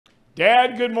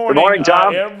Dad, good morning. Good morning,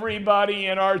 Thom. Everybody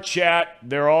in our chat,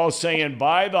 they're all saying,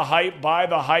 buy the hype, buy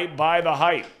the hype, buy the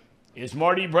hype. Is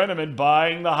Marty Brennaman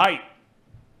buying the hype?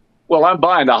 Well, I'm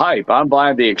buying the hype. I'm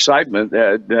buying the excitement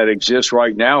that exists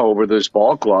right now over this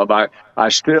ball club. I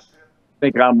still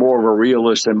think I'm more of a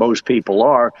realist than most people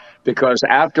are, because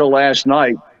after last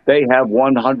night, they have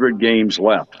 100 games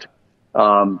left.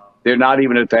 They're not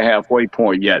even at the halfway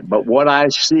point yet. But what I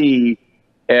see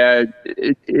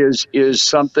is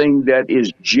something that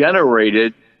is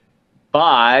generated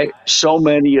by so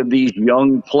many of these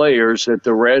young players that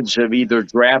the Reds have either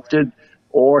drafted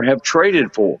or have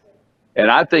traded for. And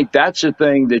I think that's a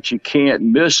thing that you can't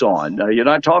miss on. You're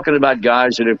not talking about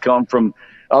guys that have come from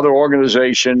other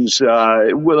organizations,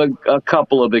 with a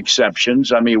couple of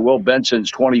exceptions. I mean, Will Benson's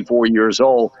 24 years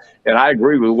old, and I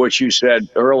agree with what you said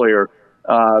earlier.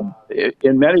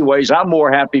 In many ways, I'm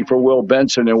more happy for Will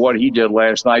Benson and what he did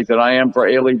last night than I am for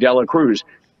Elly De La Cruz.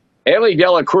 Elly De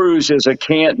La Cruz is a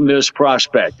can't-miss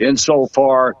prospect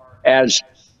insofar as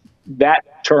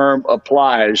that term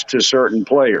applies to certain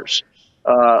players.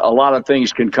 A lot of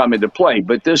things can come into play,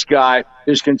 but this guy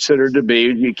is considered to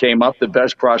be, he came up the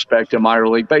best prospect in minor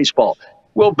league baseball.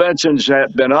 Will Benson's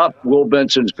been up. Will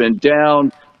Benson's been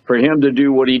down. For him to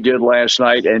do what he did last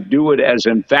night and do it as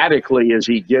emphatically as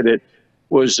he did it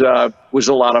was a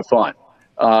lot of fun.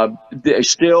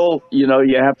 Still,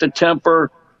 you have to temper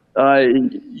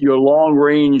your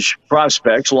long-range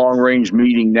prospects, long-range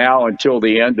meeting now until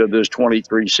the end of this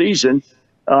 23 season,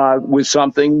 with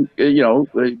something,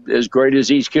 as great as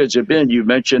these kids have been. You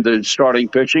mentioned the starting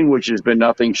pitching, which has been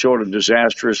nothing short of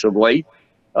disastrous of late.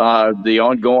 The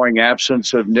ongoing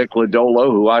absence of Nick Lodolo,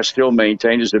 who I still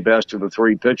maintain is the best of the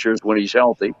three pitchers when he's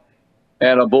healthy,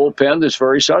 and a bullpen that's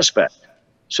very suspect.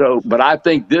 But I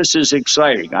think this is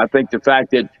exciting. I think the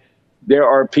fact that there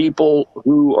are people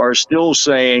who are still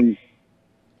saying,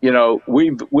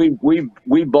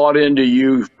 we bought into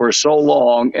you for so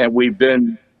long and we've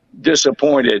been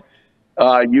disappointed.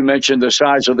 You mentioned the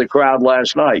size of the crowd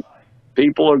last night.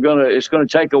 It's going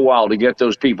to take a while to get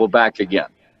those people back again.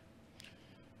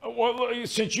 Well,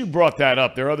 since you brought that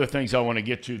up, there are other things I want to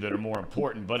get to that are more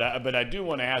important, but I do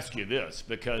want to ask you this,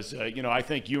 because, I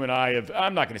think you and I have,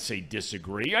 I'm not going to say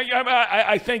disagree.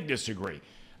 I think disagree.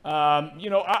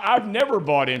 I've never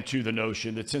bought into the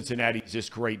notion that Cincinnati is this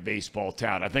great baseball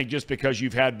town. I think just because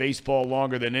you've had baseball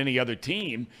longer than any other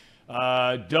team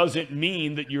doesn't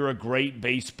mean that you're a great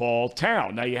baseball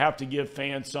town. Now, you have to give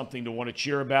fans something to want to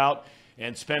cheer about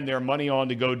and spend their money on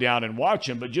to go down and watch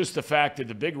them. But just the fact that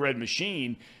the Big Red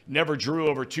Machine never drew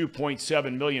over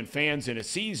 2.7 million fans in a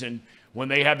season when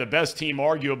they had the best team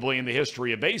arguably in the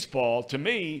history of baseball, to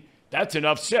me, that's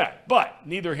enough said. But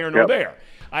neither here nor there.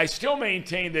 I still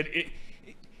maintain that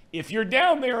if you're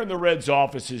down there in the Reds'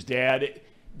 offices, Dad,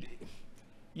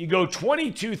 you go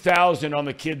 22,000 on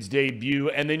the kid's debut,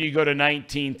 and then you go to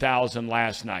 19,000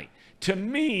 last night. To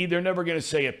me, they're never going to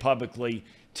say it publicly.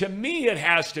 To me, it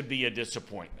has to be a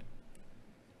disappointment.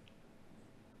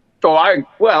 So I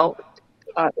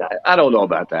don't know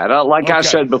about that. Like I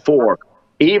said before,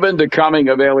 even the coming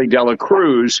of Elly De La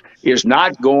Cruz is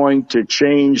not going to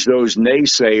change those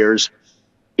naysayers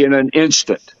in an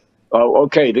instant. Oh,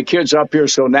 okay, the kid's up here,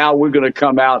 so now we're going to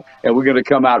come out, and we're going to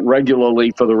come out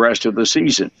regularly for the rest of the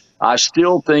season. I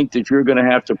still think that you're going to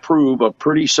have to prove a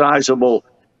pretty sizable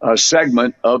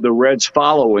segment of the Reds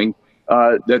following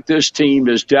that this team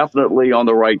is definitely on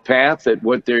the right path, that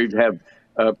what they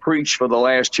have preached for the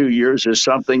last 2 years is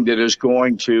something that is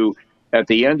going to, at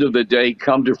the end of the day,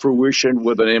 come to fruition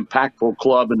with an impactful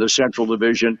club in the Central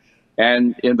Division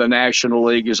and in the National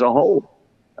League as a whole.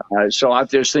 So I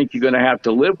just think you're going to have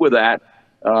to live with that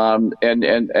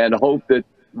and hope that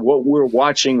what we're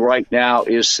watching right now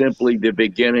is simply the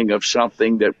beginning of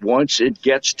something that, once it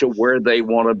gets to where they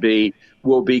want to be,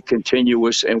 will be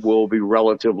continuous and will be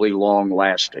relatively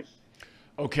long-lasting.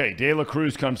 Okay, De La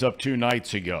Cruz comes up 2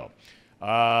 nights ago.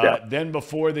 Then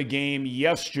before the game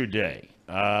yesterday,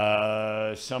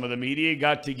 some of the media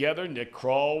got together. Nick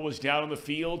Kroll was down on the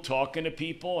field talking to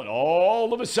people, and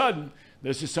all of a sudden,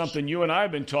 this is something you and I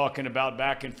have been talking about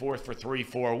back and forth for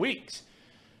 3-4 weeks.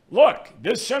 Look,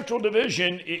 this Central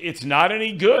Division, it's not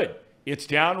any good. It's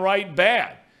downright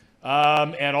bad.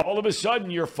 And all of a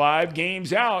sudden, you're 5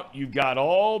 games out. You've got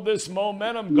all this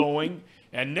momentum going.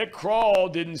 And Nick Kroll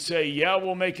didn't say, yeah,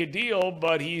 we'll make a deal,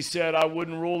 but he said, I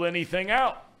wouldn't rule anything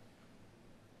out.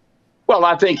 Well,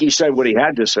 I think he said what he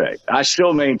had to say. I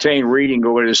still maintain, reading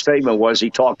what his statement was, he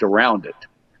talked around it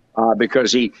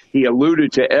because he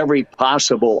alluded to every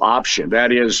possible option.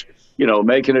 That is,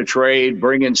 making a trade,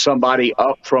 bringing somebody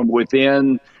up from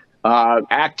within,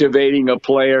 activating a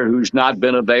player who's not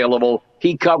been available.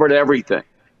 He covered everything.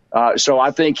 So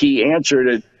I think he answered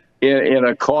it in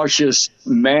a cautious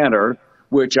manner,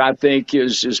 which I think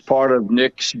is part of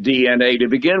Nick's DNA to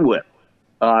begin with.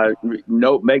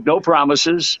 Make no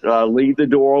promises. Leave the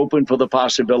door open for the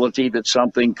possibility that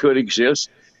something could exist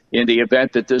in the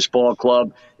event that this ball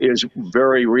club is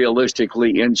very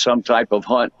realistically in some type of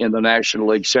hunt in the National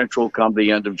League Central come the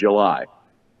end of July.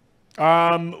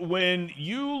 When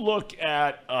you look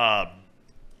at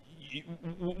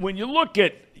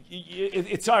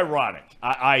it's ironic,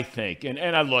 I think, and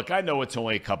I know it's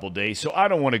only a couple days, so I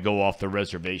don't want to go off the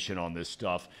reservation on this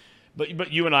stuff,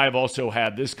 but you and I have also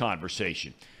had this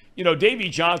conversation. You know, Davey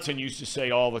Johnson used to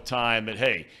say all the time that,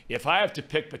 hey, if I have to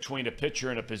pick between a pitcher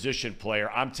and a position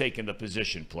player, I'm taking the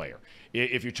position player.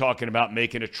 If you're talking about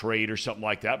making a trade or something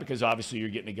like that, because obviously you're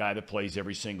getting a guy that plays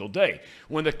every single day.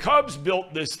 When the Cubs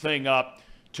built this thing up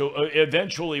to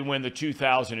eventually win the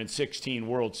 2016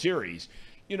 World Series,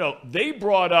 you know, they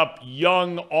brought up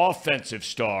young offensive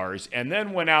stars and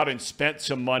then went out and spent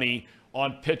some money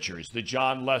on pitchers, the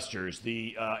John Lesters,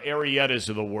 the Arrietas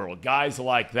of the world, guys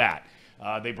like that.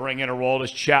 They bring in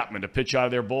Aroldis Chapman to pitch out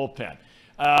of their bullpen.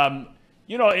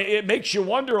 You know, it makes you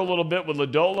wonder a little bit with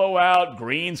Lodolo out,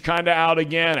 Green's kind of out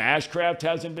again, Ashcraft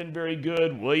hasn't been very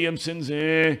good, Williamson's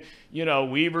you know,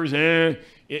 Weaver's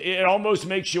It almost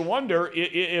makes you wonder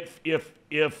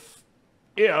if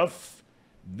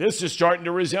this is starting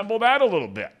to resemble that a little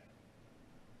bit.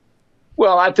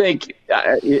 Well, I think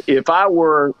if I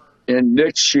were in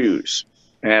Nick's shoes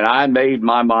and I made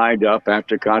my mind up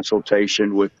after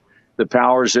consultation with the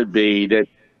powers that be that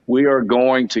we are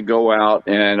going to go out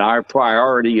and our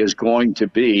priority is going to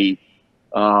be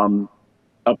a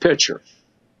pitcher,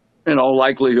 you know,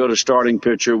 likelihood a starting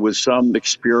pitcher with some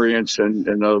experience and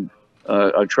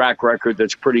a track record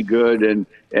that's pretty good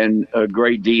and a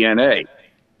great DNA.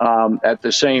 At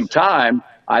the same time,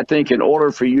 I think in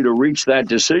order for you to reach that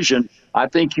decision, I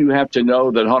think you have to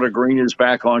know that Hunter Green is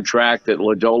back on track, that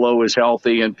Lodolo is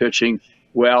healthy and pitching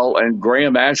well, and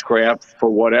Graham Ashcraft, for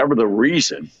whatever the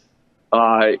reason,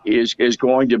 is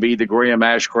going to be the Graham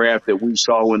Ashcraft that we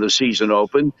saw when the season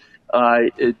opened.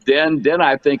 Then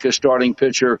I think a starting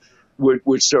pitcher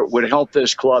would help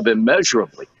this club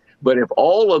immeasurably. But if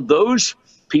all of those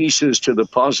pieces to the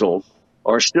puzzle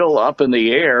are still up in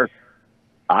the air,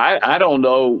 I don't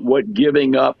know what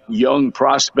giving up young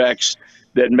prospects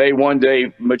that may one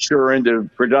day mature into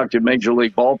productive major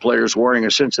league ball players wearing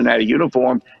a Cincinnati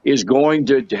uniform is going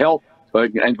to help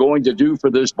and going to do for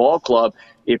this ball club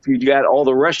if you got all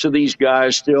the rest of these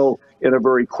guys still in a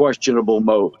very questionable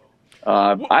mode.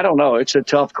 I don't know. It's a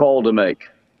tough call to make.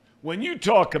 When you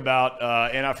talk about,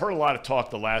 and I've heard a lot of talk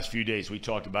the last few days, we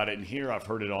talked about it in here, I've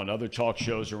heard it on other talk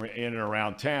shows in and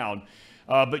around town,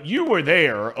 but you were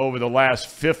there over the last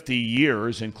 50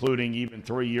 years, including even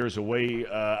 3 years away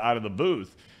out of the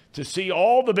booth, to see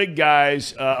all the big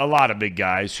guys, a lot of big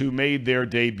guys, who made their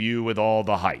debut with all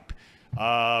the hype.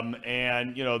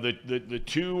 And, you know, the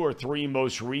 2 or 3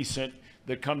 most recent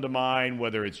that come to mind,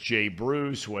 whether it's Jay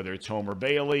Bruce, whether it's Homer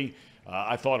Bailey,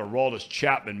 I thought Aroldis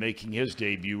Chapman making his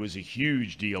debut was a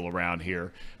huge deal around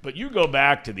here. But you go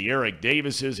back to the Eric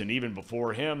Davises and even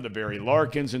before him, the Barry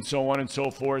Larkins and so on and so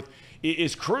forth.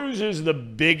 Is Cruz's the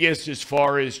biggest as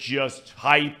far as just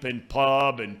hype and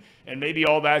pub and maybe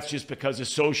all that's just because of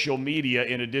social media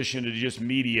in addition to just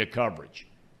media coverage?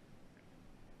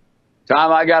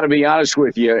 Tom, I got to be honest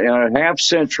with you. In a half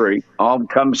century,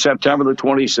 come September the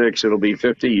 26th, it'll be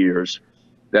 50 years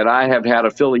that I have had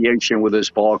affiliation with this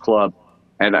ball club.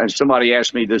 And somebody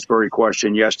asked me this very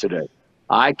question yesterday.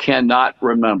 I cannot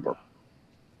remember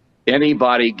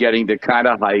anybody getting the kind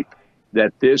of hype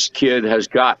that this kid has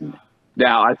gotten.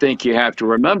 Now, I think you have to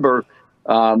remember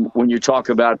when you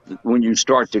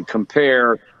start to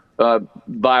compare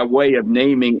by way of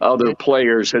naming other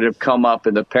players that have come up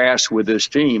in the past with this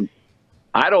team,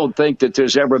 I don't think that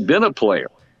there's ever been a player,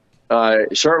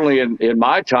 certainly in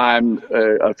my time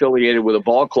affiliated with a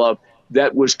ball club,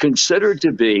 that was considered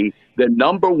to be the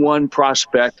 #1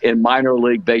 prospect in minor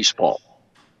league baseball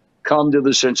come to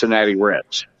the Cincinnati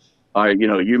Reds. You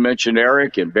know, you mentioned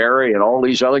Eric and Barry and all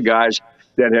these other guys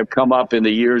that have come up in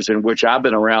the years in which I've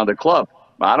been around the club.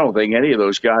 I don't think any of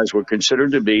those guys were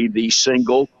considered to be the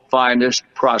single finest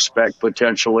prospect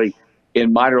potentially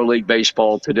in minor league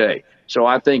baseball today. So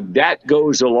I think that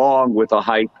goes along with the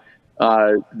hype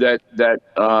that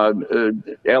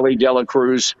Ellie De La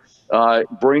Cruz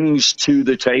brings to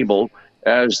the table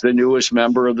as the newest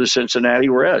member of the Cincinnati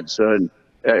Reds. And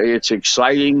it's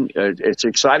exciting. It's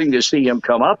exciting to see him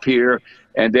come up here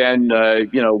and then,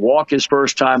 walk his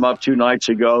first time up 2 nights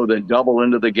ago, then double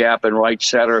into the gap in right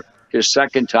center his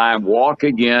second time, walk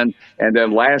again. And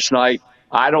then last night,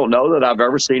 I don't know that I've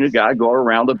ever seen a guy go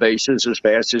around the bases as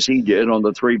fast as he did on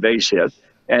the 3-base hit.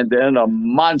 And then a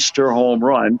monster home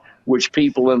run, which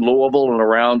people in Louisville and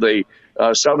around the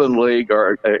Southern League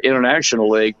or International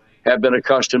League have been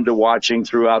accustomed to watching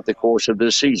throughout the course of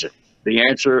this season. The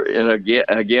answer,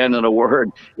 again in a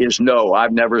word, is no.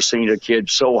 I've never seen a kid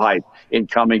so hyped in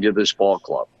coming to this ball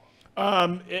club.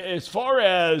 As far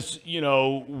as,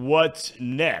 what's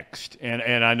next,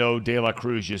 and I know De La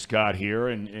Cruz just got here,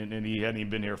 and he hadn't even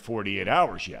been here 48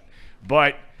 hours yet.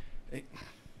 But,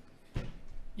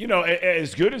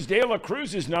 as good as De La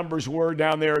Cruz's numbers were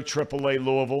down there at AAA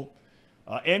Louisville,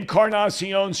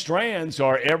 Encarnacion Strands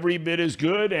are every bit as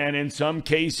good and in some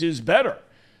cases better.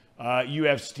 You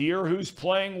have Steer, who's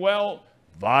playing well.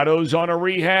 Votto's on a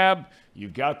rehab.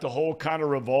 You've got the whole kind of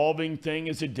revolving thing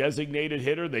as a designated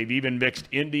hitter. They've even mixed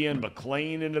Indy and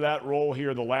McLean into that role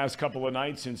here the last couple of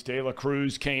nights since De La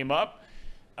Cruz came up.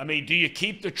 I mean, do you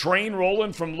keep the train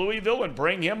rolling from Louisville and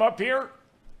bring him up here?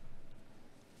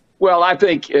 Well, I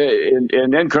think in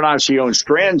Encarnacion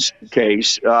Strand's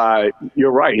case,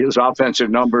 you're right. His offensive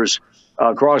numbers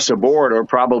across the board are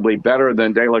probably better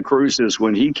than De La Cruz's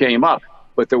when he came up.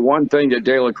 But the one thing that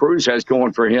De La Cruz has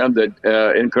going for him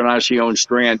that Encarnacion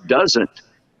Strand doesn't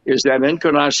is that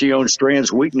Encarnacion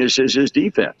Strand's weakness is his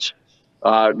defense.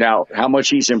 Now, how much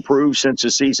he's improved since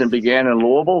the season began in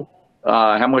Louisville,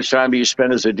 how much time he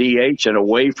spent as a DH and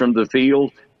away from the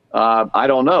field, I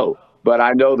don't know. But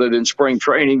I know that in spring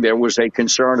training there was a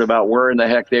concern about where in the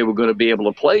heck they were going to be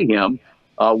able to play him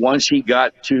once he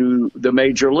got to the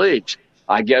major leagues.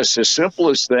 I guess the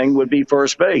simplest thing would be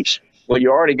first base. Well, you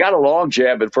already got a long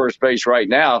jab at first base right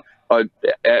now,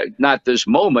 not this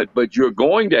moment, but you're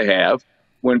going to have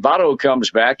when Votto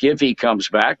comes back, if he comes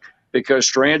back, because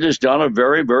Strand has done a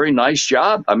very, very nice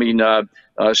job. I mean,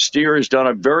 Steer has done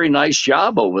a very nice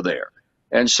job over there.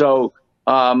 And so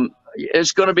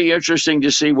it's going to be interesting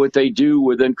to see what they do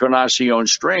with Encarnacion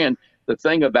Strand. The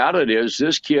thing about it is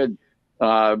this kid,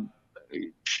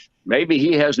 maybe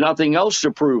he has nothing else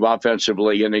to prove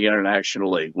offensively in the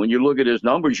International League. When you look at his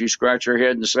numbers, you scratch your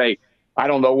head and say, I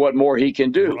don't know what more he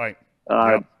can do. Right.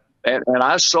 And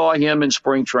I saw him in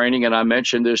spring training, and I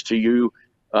mentioned this to you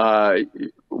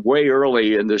way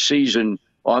early in the season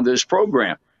on this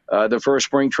program. The first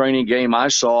spring training game I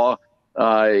saw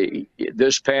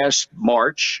this past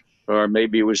March, or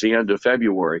maybe it was the end of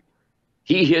February,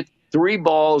 he hit 3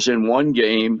 balls in one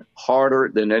game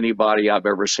harder than anybody I've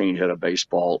ever seen hit a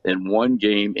baseball in one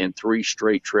game in 3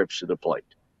 straight trips to the plate.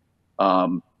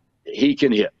 He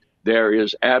can hit. There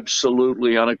is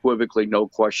absolutely, unequivocally no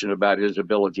question about his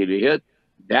ability to hit.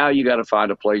 Now you got to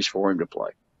find a place for him to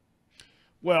play.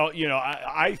 Well,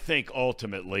 I think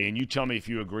ultimately, and you tell me if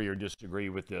you agree or disagree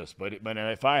with this, but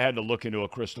if I had to look into a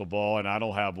crystal ball, and I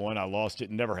don't have one, I lost it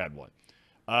and never had one.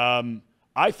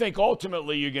 I think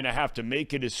ultimately you're going to have to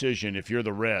make a decision if you're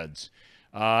the Reds.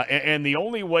 And the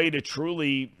only way to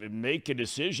truly make a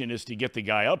decision is to get the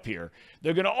guy up here.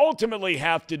 They're going to ultimately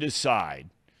have to decide,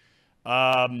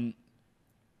 I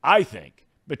think,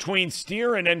 between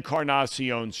Steer and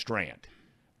Encarnacion Strand.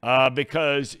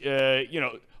 Because,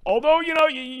 although,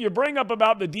 you bring up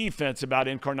about the defense about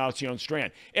Encarnacion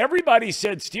Strand. Everybody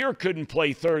said Steer couldn't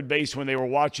play third base when they were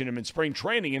watching him in spring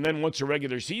training, and then once the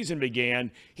regular season began,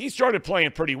 he started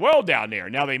playing pretty well down there.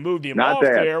 Now they moved him off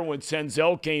there when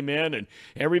Senzel came in, and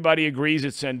everybody agrees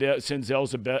that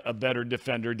Senzel's a better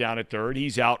defender down at third.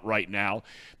 He's out right now.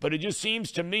 But it just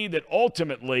seems to me that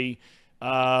ultimately –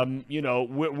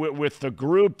 with the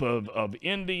group of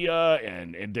India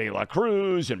and De La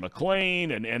Cruz and McLean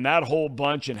and that whole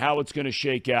bunch and how it's going to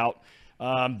shake out,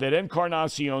 that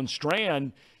Encarnacion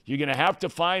Strand, you're going to have to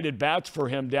find at-bats for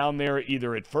him down there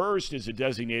either at first as a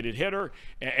designated hitter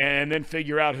and then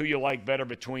figure out who you like better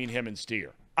between him and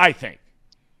Steer, I think.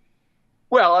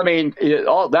 Well, I mean,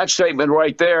 all that statement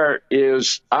right there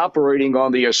is operating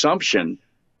on the assumption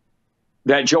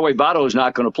that Joey Votto is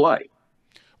not going to play.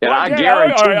 And well, I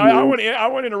guarantee you. I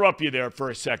want to interrupt you there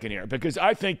for a second here because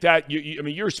I think that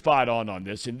you're spot on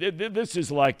this, and this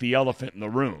is like the elephant in the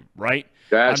room, right?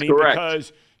 That's correct.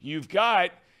 Because you've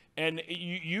got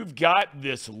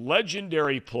this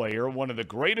legendary player, one of the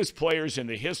greatest players in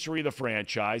the history of the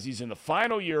franchise. He's in the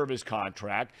final year of his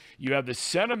contract. You have the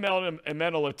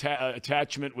sentimental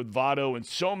attachment with Votto and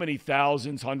so many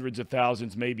thousands, hundreds of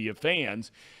thousands, maybe of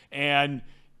fans, and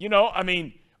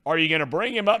Are you going to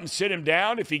bring him up and sit him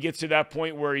down if he gets to that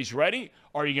point where he's ready?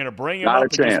 Are you going to bring him Not up a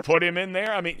and just chance. put him in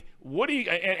there? I mean, what do you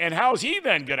and how's he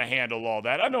then going to handle all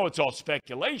that? I know it's all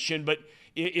speculation, but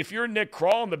if you're Nick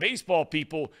Kroll and the baseball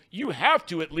people, you have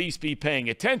to at least be paying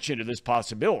attention to this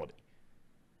possibility.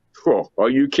 Cool. Are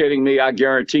you kidding me? I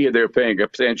guarantee you they're paying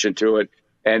attention to it,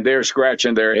 and they're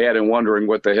scratching their head and wondering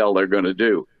what the hell they're going to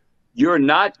do. You're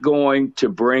not going to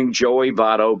bring Joey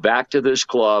Votto back to this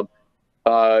club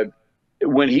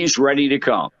when he's ready to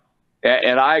come.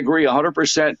 And I agree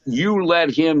 100%. You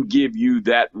let him give you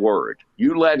that word.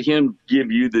 You let him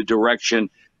give you the direction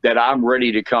that I'm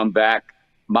ready to come back.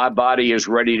 My body is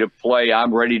ready to play.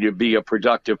 I'm ready to be a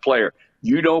productive player.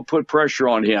 You don't put pressure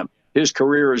on him. His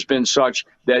career has been such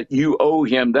that you owe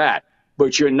him that.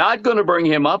 But you're not going to bring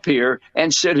him up here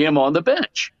and sit him on the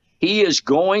bench. He is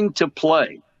going to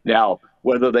play. Now,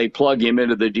 whether they plug him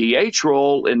into the DH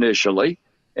role initially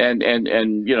and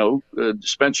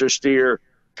Spencer Steer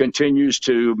continues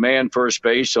to man first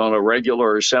base on a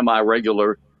regular or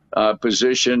semi-regular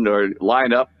position or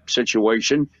lineup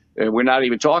situation. And we're not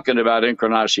even talking about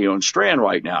Encarnacion Strand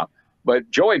right now.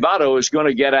 But Joey Votto is going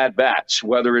to get at bats,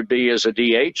 whether it be as a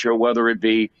DH or whether it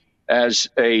be as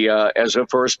a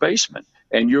first baseman.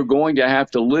 And you're going to have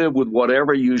to live with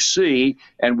whatever you see,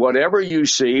 and whatever you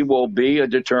see will be a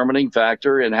determining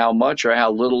factor in how much or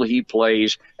how little he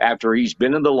plays after he's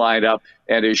been in the lineup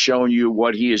and has shown you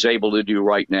what he is able to do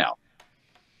right now.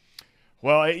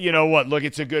 Well, you know what? Look,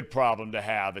 it's a good problem to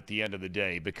have at the end of the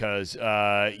day because,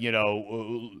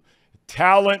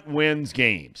 talent wins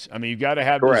games. I mean, you've got to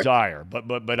have Correct. desire.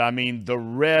 But I mean, the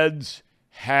Reds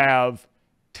have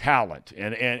talent.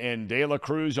 And De La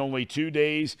Cruz, only 2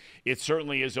 days, it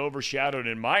certainly is overshadowed,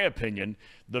 in my opinion.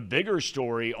 The bigger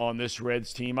story on this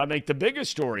Reds team, I think the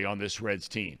biggest story on this Reds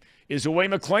team, is the way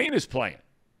McClain is playing.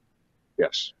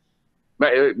 Yes.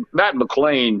 Matt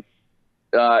McClain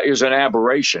is an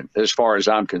aberration as far as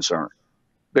I'm concerned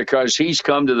because he's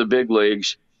come to the big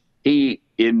leagues. He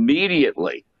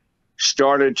immediately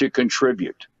started to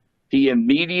contribute. He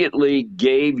immediately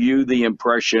gave you the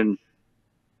impression,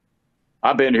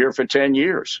 I've been here for 10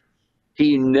 years.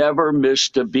 He never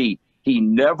missed a beat. He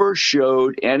never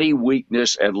showed any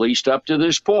weakness, at least up to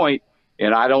this point.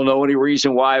 And I don't know any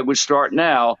reason why it would start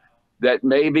now, that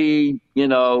maybe,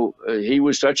 he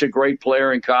was such a great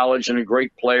player in college and a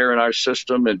great player in our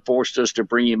system and forced us to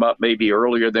bring him up maybe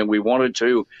earlier than we wanted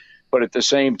to. But at the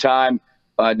same time,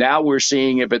 now we're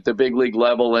seeing him at the big league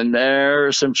level, and there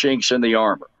are some chinks in the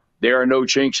armor. There are no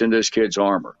chinks in this kid's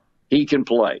armor. He can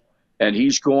play, and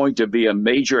he's going to be a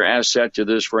major asset to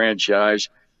this franchise.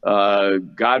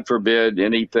 God forbid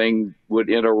anything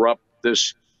would interrupt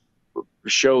this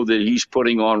show that he's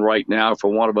putting on right now,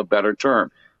 for want of a better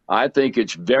term. I think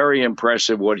it's very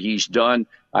impressive what he's done.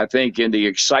 I think in the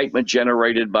excitement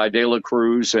generated by De La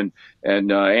Cruz and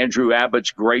Andrew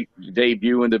Abbott's great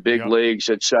debut in the big leagues,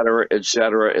 et cetera, et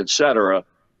cetera, et cetera,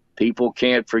 people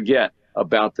can't forget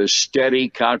about the steady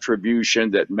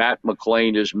contribution that Matt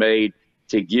McClain has made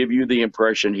to give you the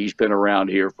impression he's been around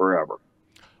here forever.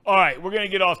 All right, we're going to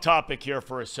get off topic here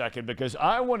for a second because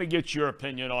I want to get your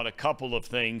opinion on a couple of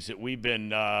things that we've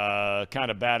been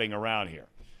kind of batting around here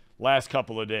last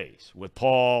couple of days with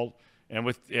Paul and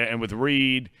with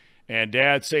Reed. And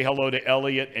Dad, say hello to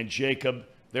Elliot and Jacob.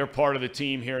 They're part of the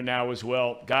team here now as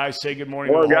well. Guys, say good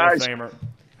morning to the Hall of Famer.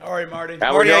 All right, Marty.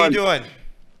 Marty, how you doing?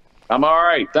 I'm all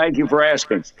right. Thank you for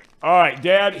asking. All right,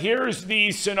 Dad, here's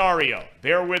the scenario.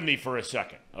 Bear with me for a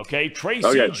second, okay?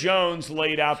 Tracy Jones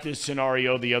laid out this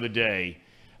scenario the other day,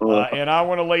 and I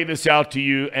want to lay this out to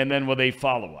you, and then with a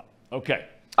follow-up. Okay.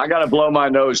 I got to blow my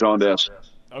nose on this.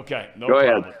 Okay, no Go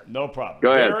problem. ahead. No problem.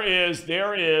 Go ahead.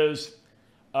 There is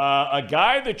a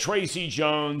guy that Tracy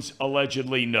Jones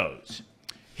allegedly knows.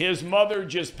 His mother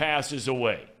just passes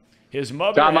away. His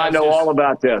mother. Tom, I know all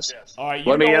about this. All right,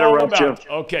 let me interrupt you.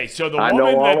 Okay, so the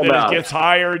woman that gets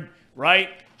hired, right?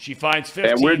 She finds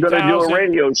 15,000. And we're going to do a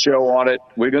radio show on it.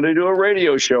 We're going to do a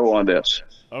radio show on this.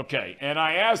 Okay, and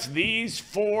I asked these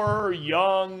 4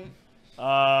 young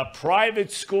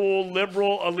private school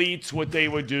liberal elites what they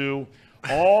would do.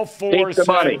 All 4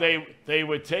 said they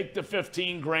would take the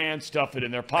 15 grand, stuff it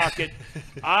in their pocket.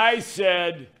 I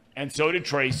said, and so did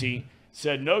Tracy,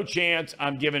 said no chance,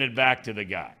 I'm giving it back to the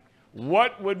guy.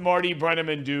 What would Marty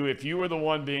Brennaman do if you were the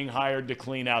one being hired to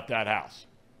clean out that house?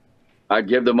 I'd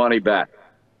give the money back.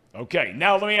 Okay,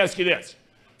 now let me ask you this.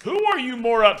 Who are you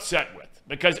more upset with?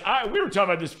 Because we were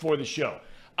talking about this before the show.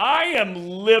 I am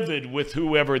livid with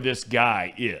whoever this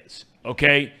guy is,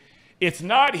 okay? It's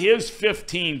not his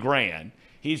 15 grand.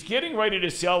 He's getting ready to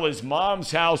sell his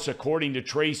mom's house, according to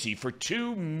Tracy, for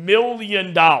 $2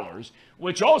 million,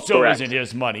 which also Correct. isn't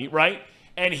his money, right?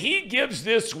 And he gives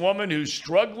this woman who's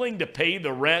struggling to pay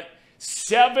the rent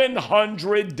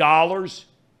 $700.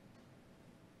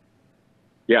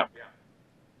 Yeah.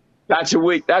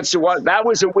 That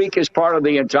was the weakest part of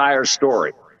the entire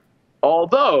story.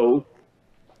 Although,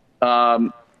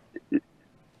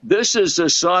 this is the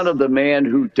son of the man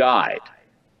who died.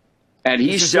 And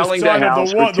he's selling the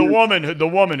house. The woman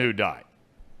who died.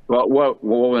 Well,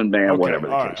 woman, man, Okay, whatever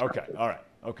the all case. right, all right.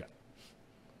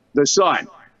 The son.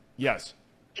 Yes.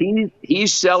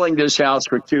 He's selling this house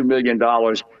for $2 million,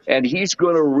 and he's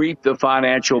going to reap the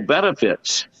financial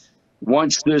benefits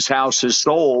once this house is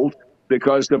sold,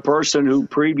 because the person who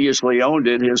previously owned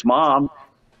it, his mom,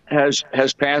 has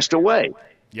passed away.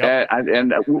 Yep.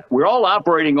 And we're all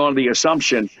operating on the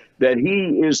assumption that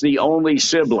he is the only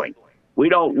sibling. We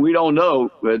don't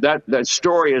know that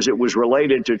story as it was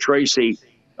related to Tracy.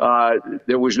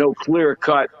 There was no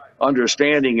clear-cut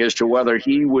understanding as to whether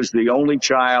he was the only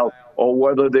child or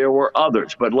whether there were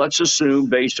others. But let's assume,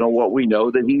 based on what we know,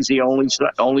 that he's the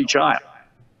only child.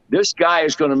 This guy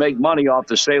is going to make money off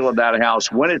the sale of that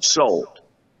house when it's sold.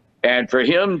 And for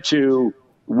him to,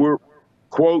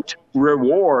 quote,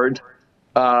 reward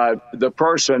the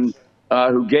person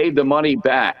who gave the money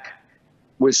back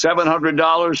with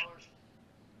 $700,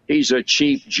 he's a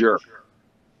cheap jerk.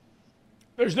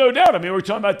 There's no doubt. I mean, we're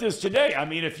talking about this today. I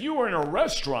mean, if you were in a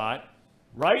restaurant,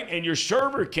 right, and your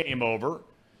server came over,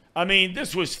 I mean,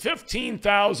 this was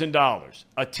 $15,000.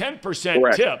 A 10%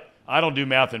 Correct. tip, I don't do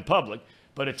math in public,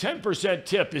 but a 10%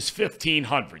 tip is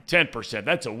 $1,500. 10%,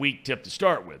 that's a weak tip to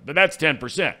start with, but that's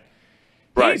 10%.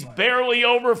 Right. He's barely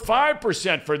over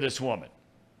 5% for this woman.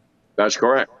 That's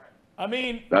correct. I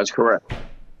mean, That's correct.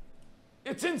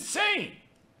 it's insane.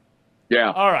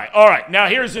 Yeah. All right. Now,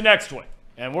 here's the next one.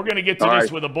 And we're going to get to All this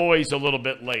right. with the boys a little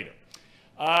bit later.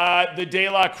 The De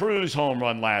La Cruz home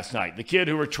run last night. The kid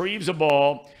who retrieves a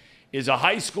ball is a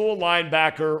high school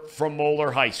linebacker from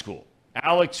Moeller High School.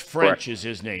 Alex French Correct. is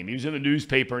his name. He was in the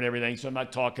newspaper and everything, so I'm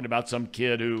not talking about some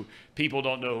kid who people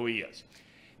don't know who he is.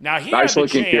 Now, he Nice had the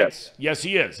looking chance. kid. Yes,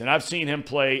 he is. And I've seen him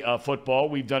play football.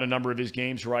 We've done a number of his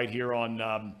games right here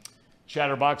on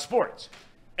Chatterbox Sports.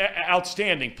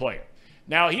 Outstanding player.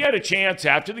 Now, he had a chance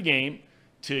after the game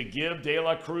to give De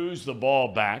La Cruz the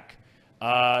ball back,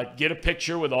 get a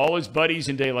picture with all his buddies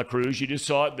in De La Cruz. You just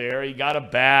saw it there. He got a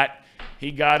bat.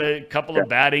 He got a couple of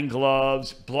batting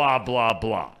gloves, blah, blah,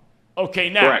 blah. Okay,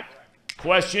 now, Correct.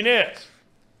 question is,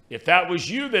 if that was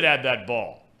you that had that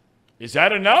ball, is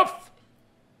that enough?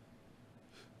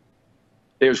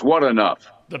 Is what enough?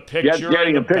 The picture,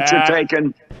 Getting a and the picture bat.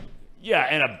 taken. Yeah,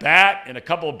 and a bat and a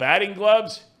couple of batting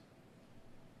gloves.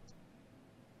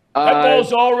 That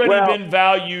ball's already been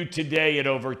valued today at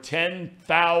over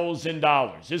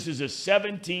 $10,000. This is a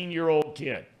 17-year-old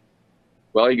kid.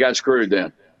 Well, he got screwed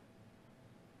then.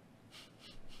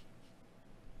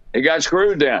 He got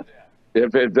screwed then.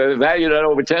 If they valued at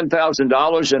over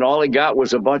 $10,000 and all he got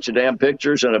was a bunch of damn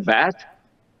pictures and a bat,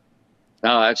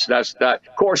 no, that's not.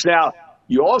 Of course, now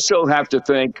you also have to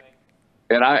think,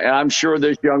 and I'm sure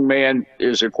this young man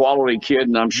is a quality kid,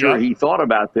 and I'm sure he thought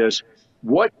about this.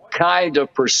 What kind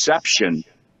of perception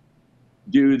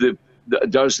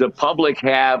does the public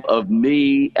have of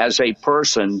me as a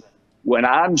person when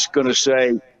I'm going to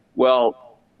say,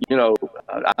 well, you know,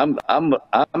 I'm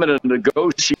in a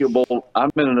negotiating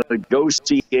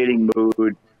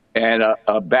mood, and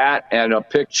a bat and a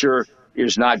picture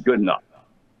is not good enough.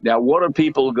 Now, what are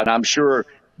people going? I'm sure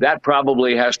that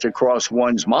probably has to cross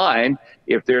one's mind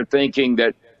if they're thinking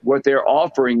that what they're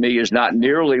offering me is not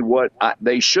nearly what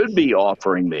they should be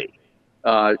offering me.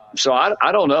 So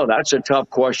I don't know. That's a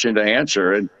tough question to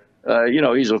answer. And, you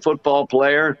know, he's a football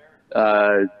player.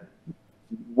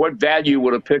 What value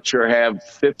would a picture have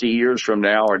 50 years from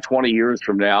now or 20 years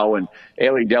from now? And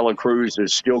Ailey De La Cruz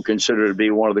is still considered to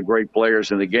be one of the great players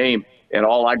in the game. And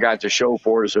all I got to show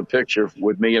for is a picture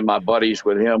with me and my buddies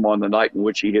with him on the night in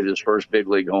which he hit his first big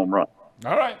league home run.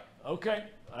 All right. Okay.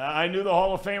 I knew the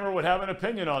Hall of Famer would have an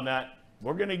opinion on that.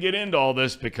 We're going to get into all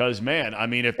this because, man, I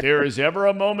mean, if there is ever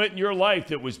a moment in your life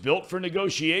that was built for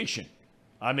negotiation,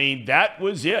 I mean, that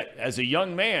was it as a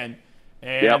young man.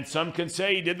 And some can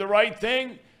say he did the right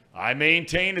thing. I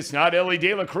maintain it's not Ellie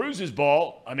De La Cruz's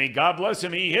ball. I mean, God bless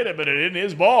him, he hit it, but it isn't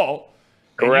his ball.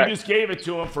 Correct. And you just gave it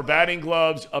to him for batting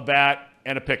gloves, a bat,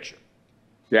 and a picture.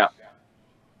 Yeah.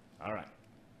 All right.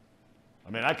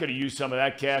 I mean, I could have used some of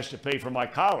that cash to pay for my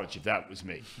college if that was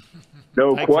me.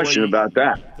 No question about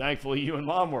that. Thankfully, you and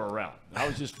Mom were around. I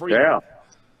was just free. Yeah.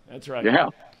 That's right. Yeah.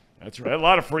 That's right. A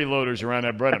lot of freeloaders around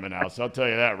that Brennaman house. I'll tell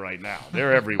you that right now.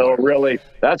 They're Oh, everywhere. really?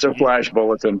 That's a flash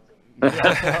bulletin. All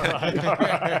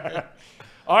right.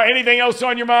 All right. Anything else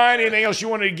on your mind? Anything else you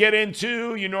wanted to get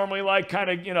into? You normally like kind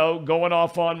of, going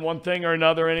off on one thing or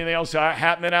another. Anything else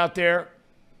happening out there?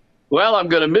 Well, I'm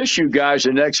going to miss you guys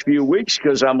the next few weeks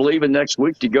because I'm leaving next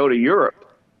week to go to Europe.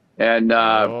 And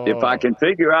if I can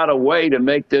figure out a way to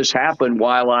make this happen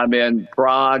while I'm in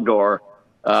Prague or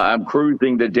I'm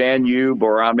cruising the Danube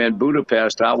or I'm in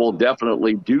Budapest, I will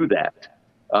definitely do that.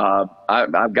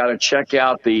 I've got to check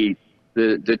out the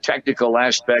technical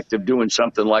aspect of doing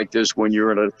something like this when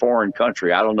you're in a foreign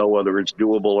country. I don't know whether it's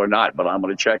doable or not, but I'm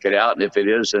going to check it out. And if it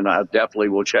is, then I definitely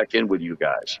will check in with you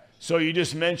guys. So you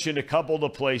just mentioned a couple of the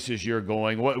places you're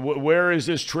going. Where is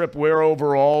this trip? Where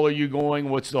overall are you going?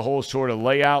 What's the whole sort of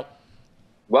layout?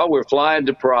 Well, we're flying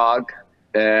to Prague,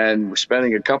 and we're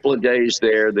spending a couple of days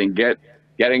there, then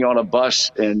getting on a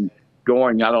bus and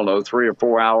going, I don't know, 3 or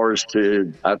 4 hours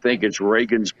to, I think it's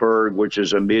Regensburg, which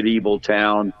is a medieval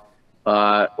town,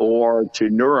 or to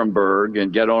Nuremberg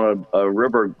and get on a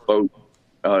river boat,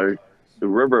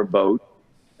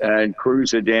 and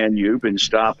cruise the Danube and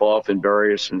stop off in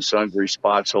various and sundry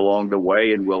spots along the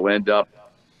way. And we'll end up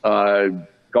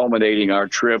culminating our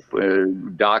trip,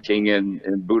 docking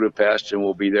in Budapest, and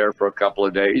we'll be there for a couple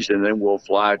of days. And then we'll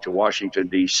fly to Washington,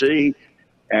 D.C.,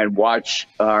 and watch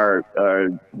our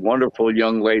wonderful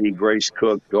young lady, Grace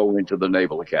Cook, go into the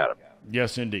Naval Academy.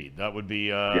 Yes, indeed. That would be,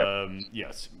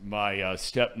 yes, my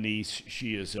step-niece.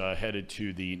 She is headed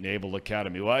to the Naval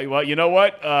Academy. Well, you know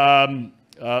what?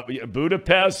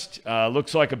 Budapest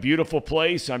looks like a beautiful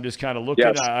place. I'm just kind of looking.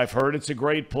 Yes. I've heard it's a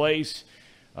great place.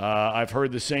 I've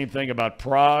heard the same thing about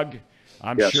Prague.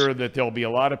 I'm sure that there'll be a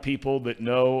lot of people that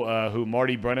know who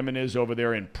Marty Brennaman is over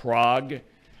there in Prague.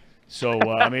 So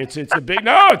I mean, it's a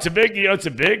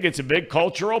big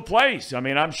cultural place. I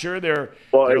mean, I'm sure there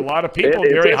are a lot of people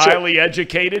very highly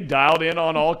educated, dialed in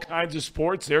on all kinds of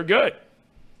sports. They're good.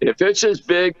 If it's as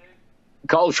big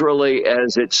culturally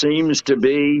as it seems to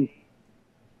be,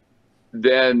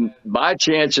 then my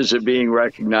chances of being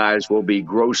recognized will be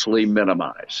grossly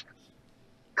minimized.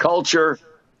 Culture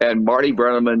and Marty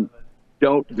Brennaman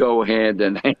don't go hand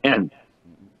in hand.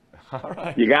 All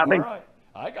right. You got me? All right.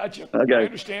 I got you. Okay.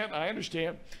 I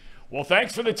understand. Well,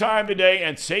 thanks for the time today,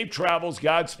 and safe travels.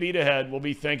 Godspeed ahead. We'll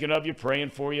be thinking of you,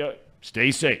 praying for you.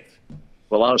 Stay safe.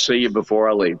 Well, I'll see you before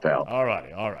I leave, pal. All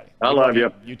righty. I love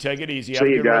you. You take it easy. See Have a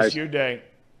you good guys. rest of your day.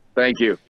 Thank you.